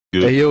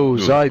Good. Hey yo,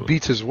 Good. Zai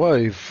beats his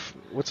wife.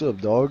 What's up,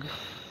 dog?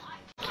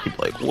 He's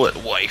like, what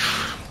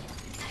wife?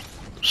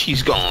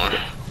 She's gone.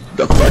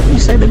 The fuck you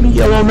say to me,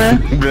 yellow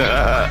man?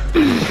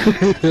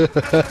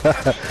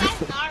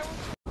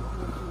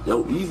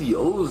 Yo,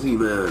 EazyOzie,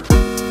 man.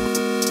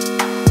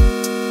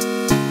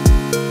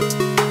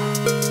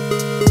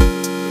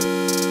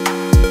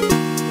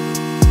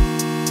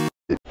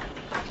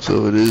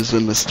 So it is a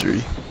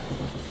mystery.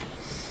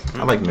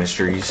 I like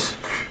mysteries.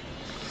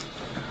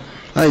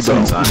 I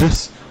don't.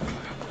 Sometimes.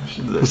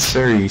 It's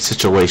very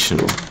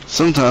situational.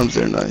 Sometimes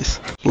they're nice.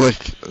 Like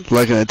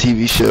in a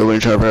TV show when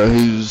you try to figure out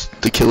who's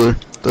the killer.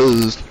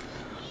 Those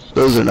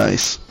are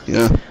nice.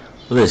 Yeah.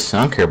 Listen,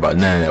 I don't care about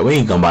none of that. We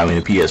ain't gonna buy me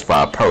a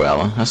PS5 Pro,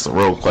 Alan. That's the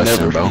real question,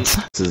 Never. bro.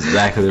 That's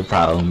exactly the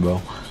problem,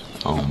 bro.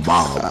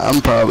 Bob.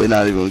 I'm probably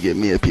not even gonna get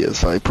me a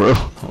PS5 Pro.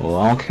 Well,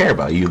 I don't care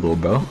about you, little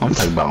bro. I'm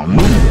talking about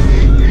me.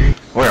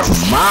 Where's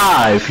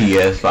my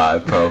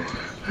PS5 Pro?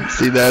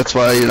 See, that's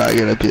why you're not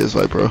getting a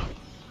PS5 Pro.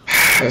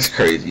 That's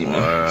crazy,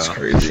 man. That's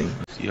crazy.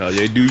 See how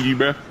they do you,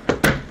 bro?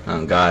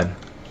 Oh God.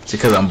 It's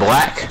because I'm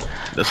black?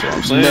 That's what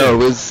I'm saying.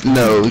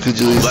 No, because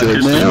you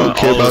said, man, I don't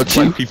care about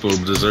you. Black people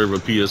deserve a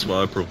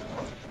PS5 Pro.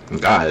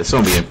 God, it's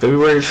gonna be in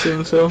February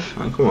soon, so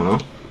come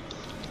on.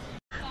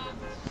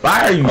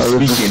 Why are you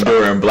speaking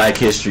during Black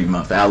History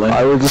Month, Alan?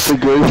 I would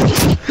disagree with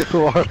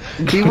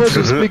you. He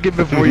wasn't speaking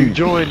before you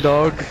joined,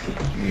 dog.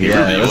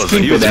 Yeah, really let's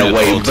wasn't. keep He it was in that it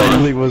way, the whole time.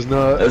 buddy. He was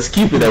not. Let's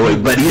keep it that way,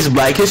 buddy. It's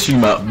Black History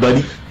Month,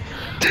 buddy.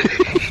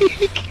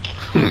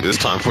 It's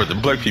time for the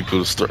black people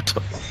to start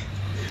talking.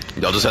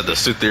 Y'all just have to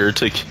sit there and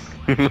take.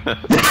 It's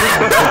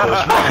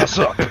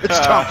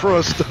time for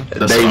us to.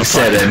 They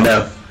said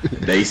enough.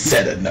 They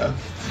said enough.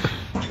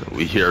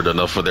 We heard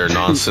enough of their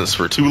nonsense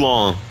for too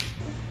long.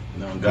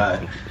 No,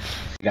 God.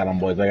 I got him,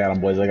 boys. I got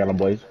him, boys. I got him,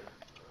 boys.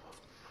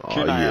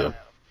 Oh yeah.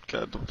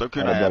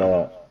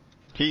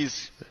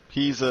 He's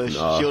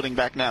shielding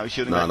back now. He's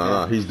shielding back now.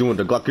 Nah. He's doing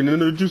the Glockin' in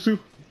the jutsu.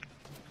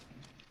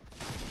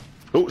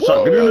 Oh,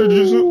 shotgun in the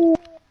jutsu.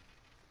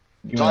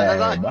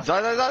 Zai.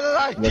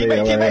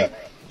 Teammate.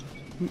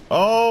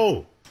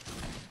 Oh.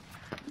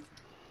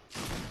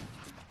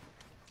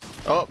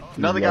 Oh,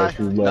 another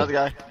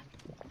guy.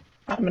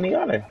 How many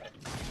are there?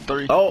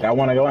 3. Oh. Got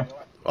one going.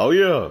 Oh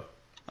yeah.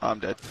 I'm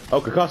dead. Oh,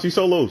 Kakashi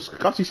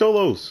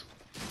solos.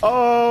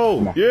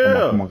 Oh,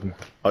 yeah. Come on.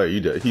 Oh, yeah,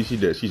 you dead. She's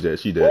dead. She's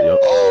dead, yo.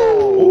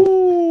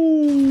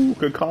 Oh,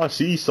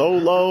 Kakashi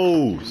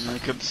solos.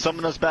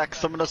 Summon us back.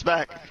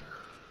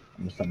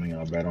 I'm summoning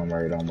y'all, bro. Don't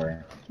worry.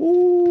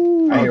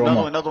 Ooh. I hear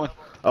Another one.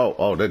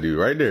 Oh, that dude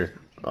right there.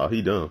 Oh,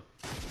 he done.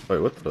 Wait,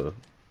 what the?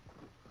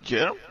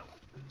 Get him?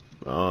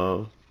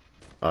 Oh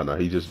no,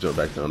 he just jumped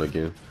back down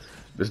again.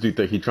 This dude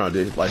think he trying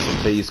to do like some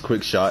phase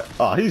quick shot.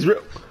 Oh, he's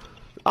real.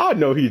 I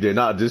know he did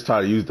not just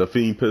try to use the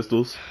fiend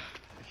pistols.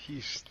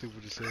 He's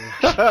stupid as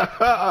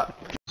hell.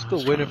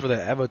 Still waiting for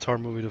the Avatar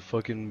movie to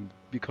fucking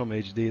become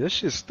HD. That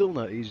shit's still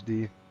not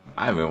HD.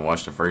 I haven't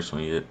watched the first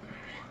one yet.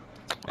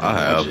 I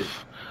have.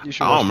 You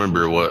should I watch don't the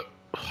remember first what.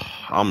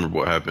 I don't remember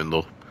what happened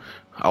though.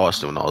 I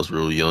watched it when I was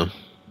real young.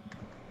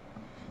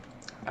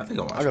 I think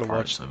I watched gotta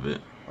parts of it.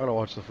 one. I gotta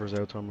watch the first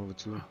Avatar movie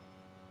too.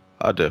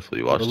 I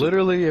definitely watched But it.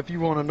 literally, if you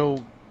want to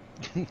know,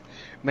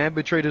 man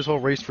betrayed his whole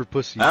race for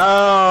pussy.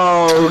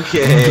 Oh,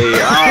 okay.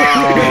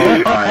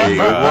 Oh, my.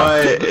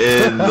 What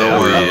in the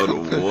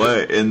world?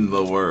 What in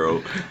the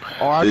world?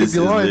 Oh, I could This be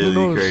is lying. Who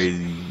literally knows?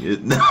 crazy.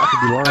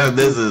 lying.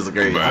 This is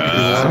crazy.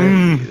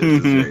 This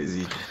is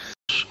crazy.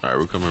 Alright,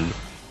 we're coming.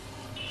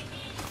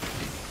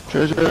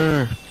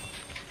 Treasure.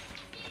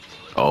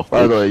 Oh,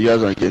 By the way, you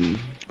guys aren't getting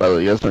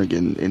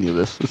any of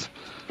this.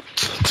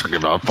 talking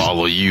about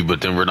follow you,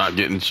 but then we're not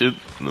getting shit.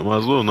 Might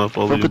as well not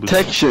follow For you.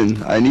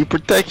 protection. I need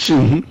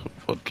protection.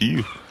 Fuck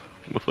you.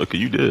 What the fuck are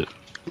you dead?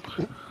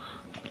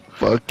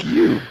 Fuck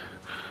you.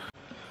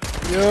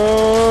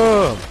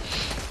 Yeah.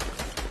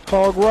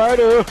 Hog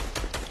Rider.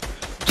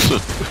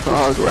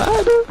 Hog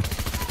Rider.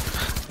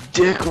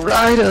 Dick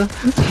Rider.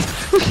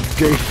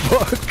 Gay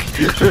fuck.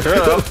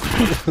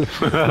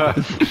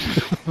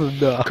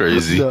 Nah.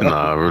 Crazy. Nah.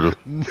 Nah, bro.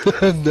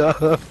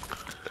 Nah.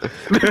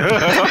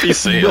 He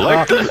say it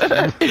like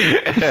that.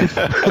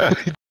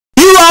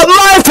 You are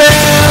my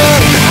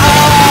friend.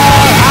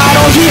 I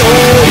don't hear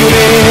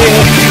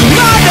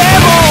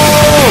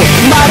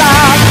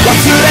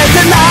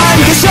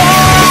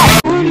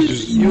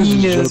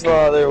you. His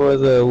father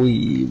was a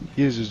weed.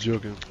 He was just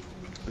joking.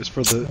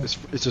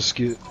 It's a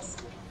skit.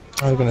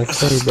 I was gonna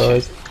say,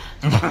 bro.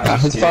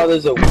 His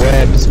father's a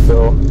Webbs,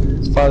 bro.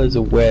 His father's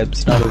a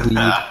Webbs, not a weed.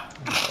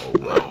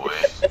 No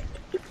way.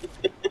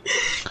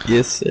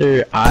 Yes,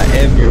 sir. I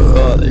am your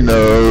father.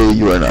 No,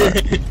 you are not.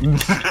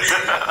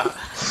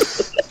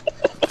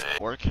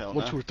 Work hell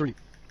 1, 2, 3.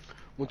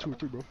 1, 2, or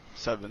 3, bro.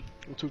 7.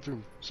 1, 2, 3,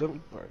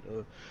 7. All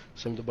right.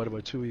 7 divided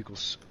by 2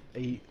 equals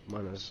 8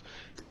 minus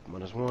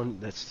 1.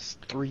 That's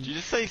 3. Did you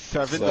just say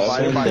 7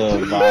 Divided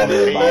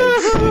divided by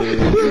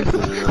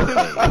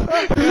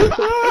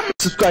 2?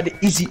 Subscribe to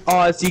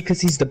EazyOzie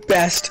because he's the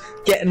best,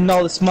 getting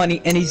all this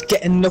money and he's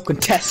getting no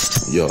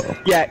contest. Yo.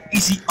 Yeah,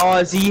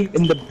 EazyOzie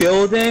in the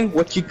building.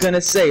 What you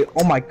gonna say?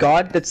 Oh my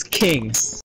God, that's king.